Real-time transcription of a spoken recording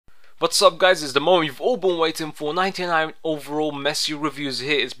What's up guys, it's the moment you've all been waiting for. 99 overall Messi reviews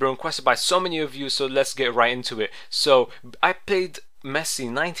here. It's been requested by so many of you, so let's get right into it. So I played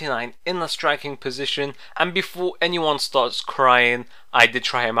Messi 99 in the striking position, and before anyone starts crying, I did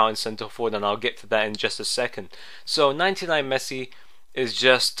try him out in centre forward, and I'll get to that in just a second. So 99 Messi is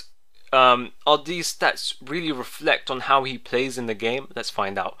just are these stats really reflect on how he plays in the game? Let's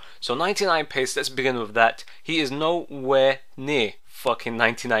find out. So 99 pace, let's begin with that. He is nowhere near fucking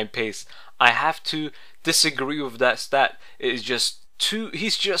 99 pace. I have to disagree with that stat. It is just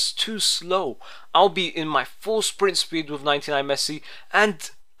he's just too slow. I'll be in my full sprint speed with 99 Messi,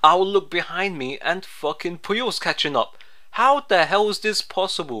 and I'll look behind me and fucking Puyol's catching up. How the hell is this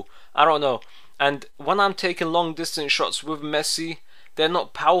possible? I don't know. And when I'm taking long distance shots with Messi, they're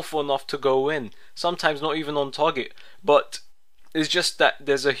not powerful enough to go in. Sometimes not even on target. But it's just that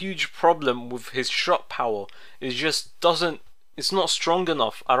there's a huge problem with his shot power. It just doesn't, it's not strong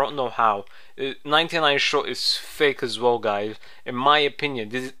enough. I don't know how. 99 shot is fake as well, guys. In my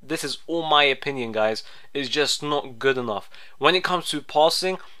opinion, this is all my opinion, guys. It's just not good enough. When it comes to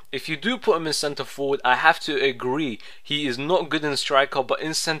passing, if you do put him in centre forward, I have to agree. He is not good in striker, but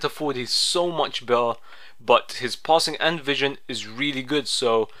in centre forward he's so much better. But his passing and vision is really good,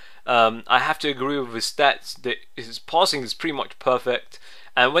 so I have to agree with his stats. His passing is pretty much perfect,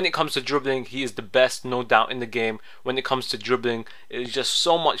 and when it comes to dribbling, he is the best, no doubt, in the game. When it comes to dribbling, it's just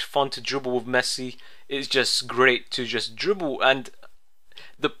so much fun to dribble with Messi. It's just great to just dribble, and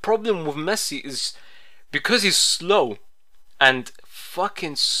the problem with Messi is because he's slow and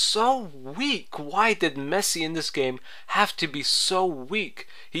fucking so weak. Why did Messi in this game have to be so weak?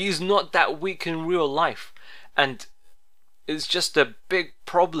 He is not that weak in real life, and it's just a big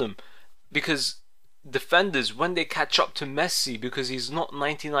problem because defenders, when they catch up to Messi, because he's not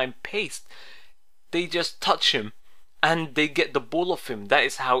 99 paced, they just touch him and they get the ball off him. That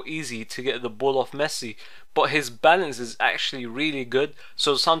is how easy to get the ball off Messi. But his balance is actually really good,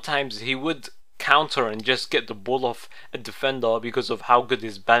 so sometimes he would counter and just get the ball off a defender because of how good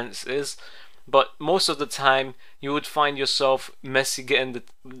his balance is. But most of the time you would find yourself Messi getting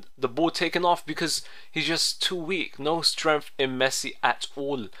the ball taken off because he's just too weak. No strength in Messi at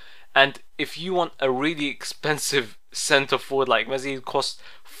all. And if you want a really expensive centre forward like Messi, it costs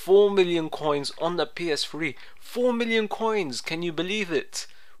 4 million coins on the PS3. 4 million coins, can you believe it?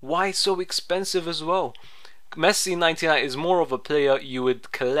 Why so expensive as well? Messi 99 is more of a player you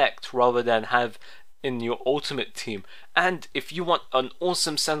would collect rather than have in your ultimate team. And if you want an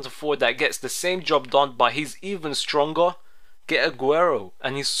awesome centre forward that gets the same job done but he's even stronger, get Aguero,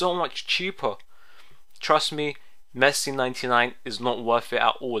 and he's so much cheaper. Trust me, Messi 99 is not worth it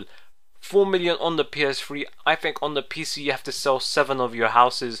at all. 4 million on the PS3. I think on the PC you have to sell 7 of your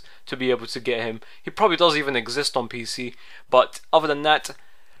houses to be able to get him. He probably doesn't even exist on PC. But other than that,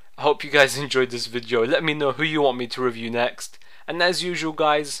 I hope you guys enjoyed this video. Let me know who you want me to review next. And as usual,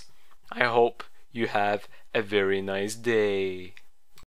 guys, I hope you have a very nice day.